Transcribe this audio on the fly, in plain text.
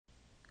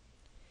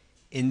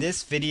In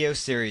this video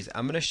series,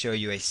 I'm going to show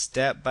you a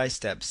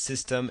step-by-step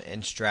system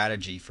and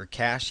strategy for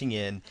cashing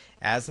in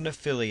as an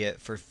affiliate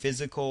for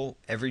physical,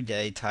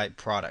 everyday type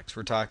products.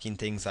 We're talking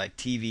things like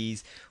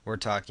TVs, we're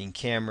talking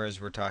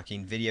cameras, we're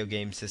talking video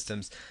game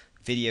systems,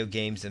 video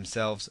games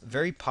themselves,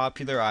 very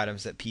popular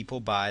items that people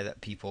buy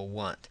that people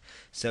want.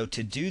 So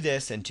to do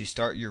this and to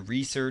start your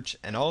research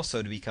and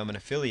also to become an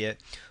affiliate,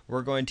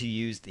 we're going to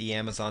use the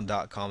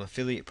Amazon.com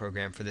affiliate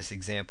program for this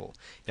example.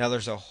 Now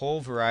there's a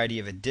whole variety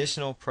of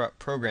additional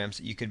programs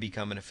that you could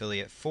become an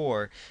affiliate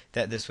for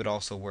that this would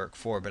also work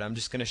for, but I'm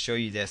just going to show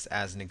you this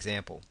as an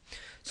example.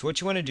 So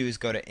what you want to do is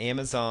go to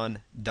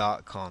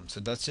Amazon.com.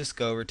 So let's just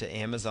go over to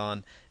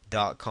Amazon.com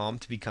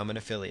to become an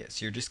affiliate.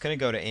 So you're just going to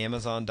go to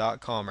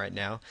Amazon.com right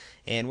now,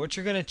 and what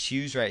you're going to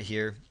choose right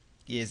here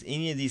is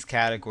any of these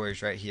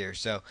categories right here.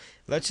 So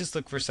let's just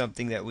look for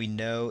something that we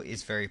know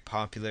is very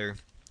popular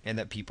and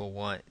that people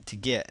want to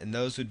get, and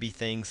those would be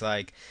things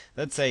like,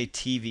 let's say,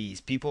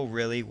 TVs. People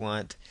really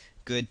want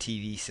good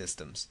TV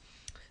systems.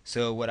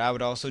 So what I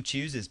would also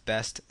choose is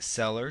best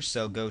sellers.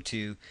 So go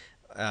to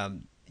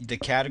the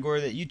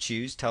category that you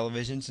choose,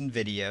 televisions and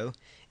video,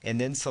 and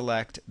then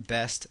select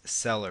best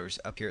sellers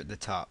up here at the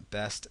top,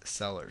 best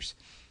sellers.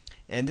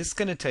 And this is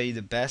going to tell you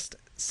the best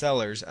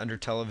sellers under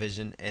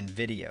television and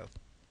video.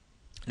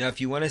 Now,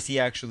 if you want to see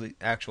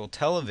actual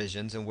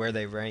televisions and where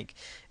they rank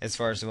as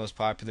far as the most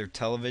popular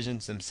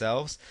televisions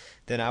themselves,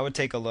 then I would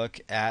take a look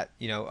at,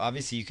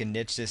 obviously you can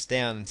niche this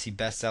down and see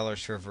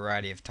bestsellers for a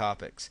variety of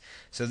topics.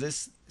 So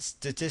this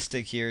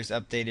statistic here is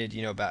updated,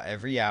 about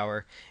every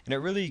hour, and it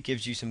really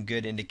gives you some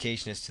good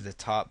indication as to the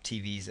top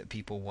TVs that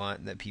people want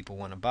and that people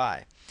want to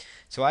buy.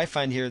 So I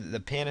find here that the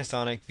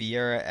Panasonic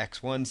Viera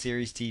X1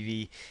 series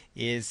TV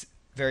is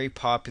very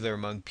popular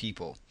among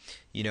people,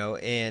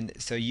 and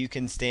so you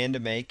can stand to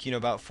make,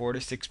 about 4 to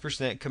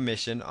 6%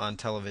 commission on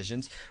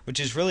televisions, which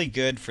is really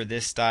good for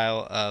this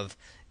style of,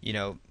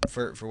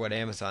 for what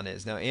Amazon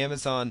is. Now,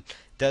 Amazon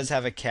does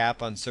have a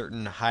cap on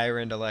certain higher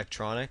end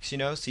electronics,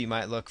 so you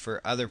might look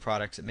for other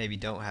products that maybe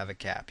don't have a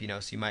cap,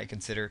 so you might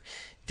consider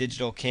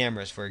digital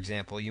cameras, for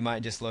example. You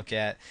might just look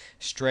at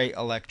straight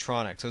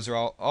electronics. Those are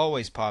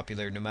always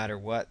popular no matter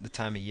what the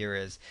time of year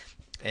is.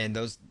 And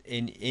those,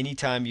 in any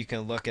time you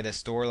can look at a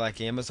store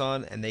like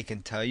Amazon and they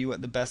can tell you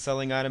what the best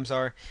selling items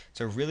are, it's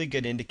a really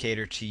good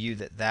indicator to you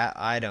that that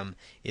item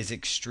is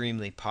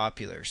extremely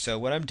popular. So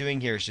what I'm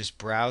doing here is just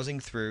browsing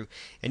through,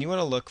 and you want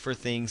to look for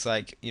things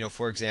like,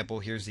 for example,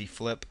 here's the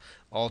Flip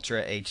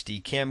Ultra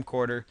HD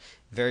camcorder,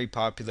 very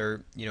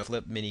popular,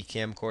 Flip mini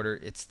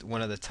camcorder. It's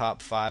one of the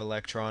top 5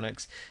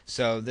 electronics.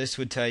 So this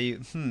would tell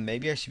you,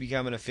 maybe I should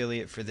become an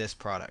affiliate for this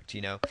product,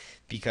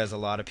 because a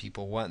lot of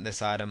people want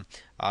this item,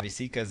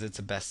 obviously because it's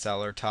a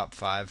bestseller, top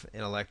 5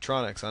 in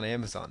electronics on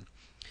Amazon.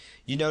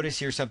 You notice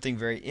here something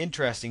very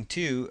interesting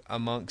too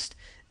amongst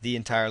the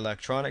entire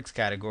electronics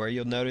category.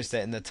 You'll notice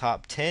that in the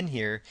top 10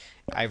 here,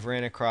 I've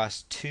ran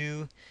across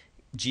 2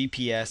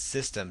 GPS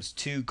systems,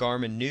 2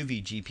 Garmin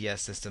Nuvi GPS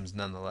systems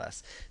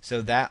nonetheless.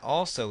 So that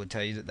also would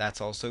tell you that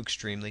that's also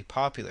extremely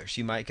popular.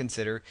 So you might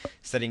consider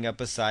setting up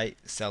a site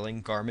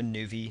selling Garmin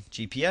Nuvi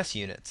GPS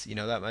units.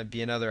 That might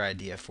be another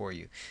idea for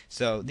you.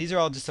 So these are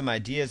all just some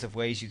ideas of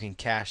ways you can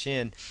cash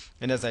in.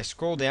 And as I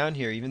scroll down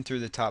here, even through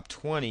the top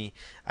 20,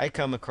 I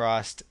come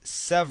across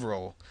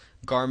several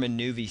Garmin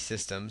Nuvi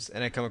systems,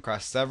 and I come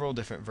across several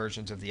different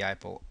versions of the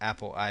Apple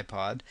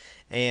iPod,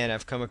 and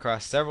I've come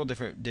across several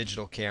different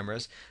digital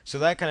cameras. So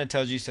that kind of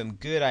tells you some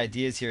good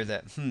ideas here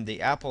that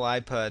the Apple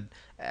iPod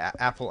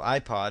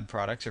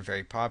products are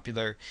very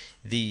popular.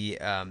 The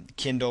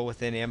Kindle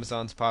within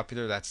Amazon's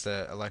popular. That's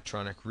the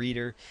electronic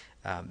reader.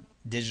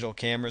 Digital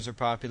cameras are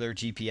popular,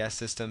 GPS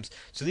systems.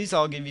 So these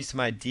all give you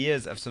some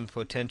ideas of some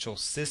potential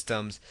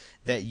systems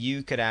that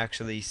you could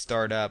actually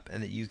start up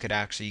and that you could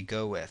actually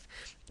go with,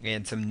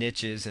 and some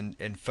niches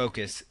and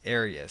focus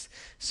areas.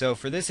 So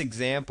for this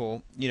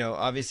example,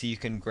 obviously you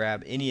can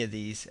grab any of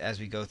these as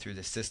we go through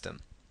the system.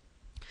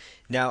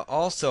 Now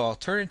also,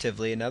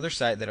 alternatively, another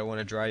site that I want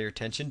to draw your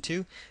attention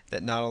to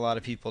that not a lot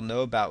of people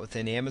know about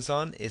within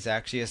Amazon is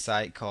actually a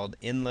site called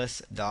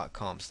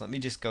Endless.com. So let me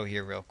just go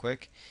here real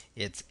quick.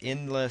 It's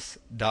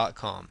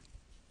Endless.com.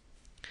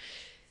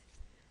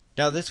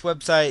 Now this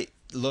website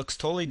looks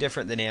totally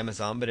different than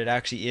Amazon, but it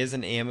actually is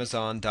an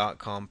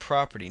Amazon.com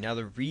property. Now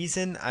the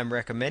reason I'm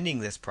recommending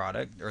this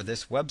product, or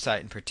this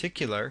website in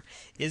particular,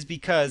 is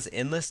because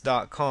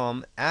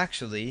Endless.com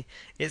actually,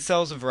 it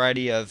sells a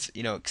variety of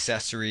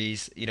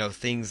accessories,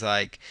 things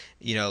like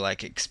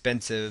like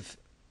expensive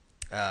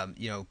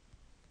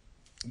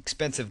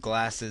expensive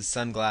glasses,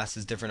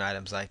 sunglasses, different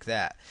items like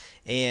that.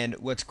 And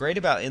what's great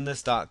about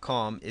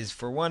Endless.com is,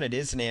 for one, it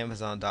is an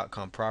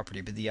Amazon.com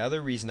property, but the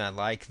other reason I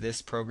like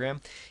this program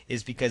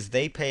is because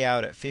they pay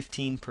out at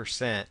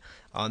 15%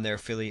 on their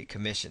affiliate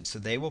commission. So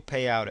they will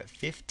pay out at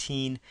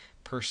 15%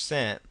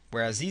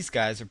 Whereas these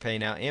guys are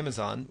paying out,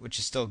 Amazon, which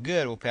is still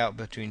good, will pay out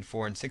between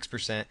 4 and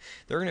 6%.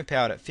 They're going to pay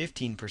out at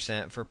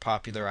 15% for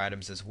popular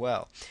items as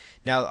well.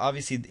 Now,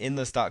 obviously,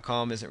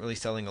 Endless.com isn't really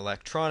selling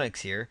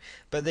electronics here,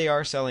 but they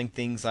are selling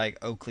things like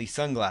Oakley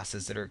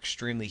sunglasses that are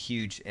extremely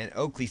huge. And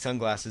Oakley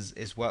sunglasses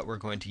is what we're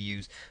going to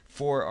use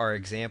for our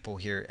example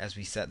here as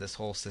we set this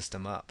whole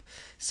system up.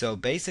 So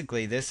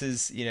basically, this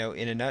is, in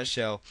a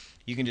nutshell,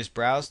 you can just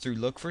browse through,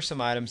 look for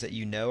some items that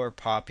you know are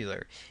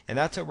popular. And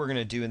that's what we're going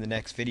to do in the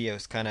next video,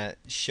 is kind of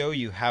show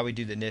you how we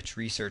do the niche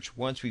research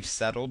once we've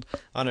settled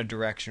on a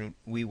direction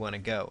we want to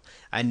go.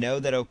 I know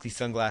that Oakley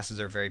sunglasses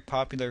are very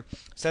popular,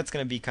 so that's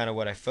going to be kind of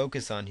what I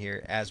focus on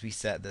here as we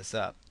set this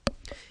up.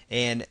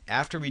 And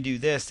after we do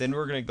this, then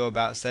we're going to go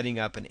about setting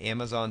up an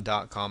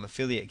Amazon.com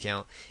affiliate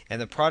account.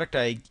 And the product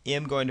I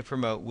am going to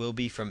promote will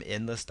be from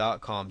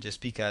Endless.com just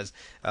because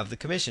of the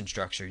commission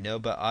structure.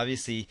 But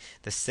obviously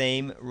the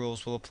same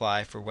rules will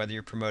apply for whether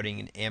you're promoting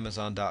an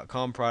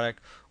Amazon.com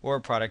product or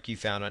a product you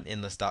found on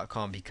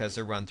Endless.com, because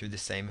they're run through the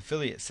same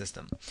affiliate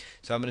system.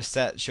 So I'm going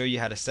to show you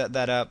how to set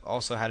that up,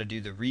 also how to do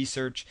the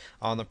research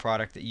on the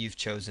product that you've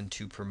chosen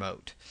to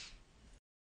promote.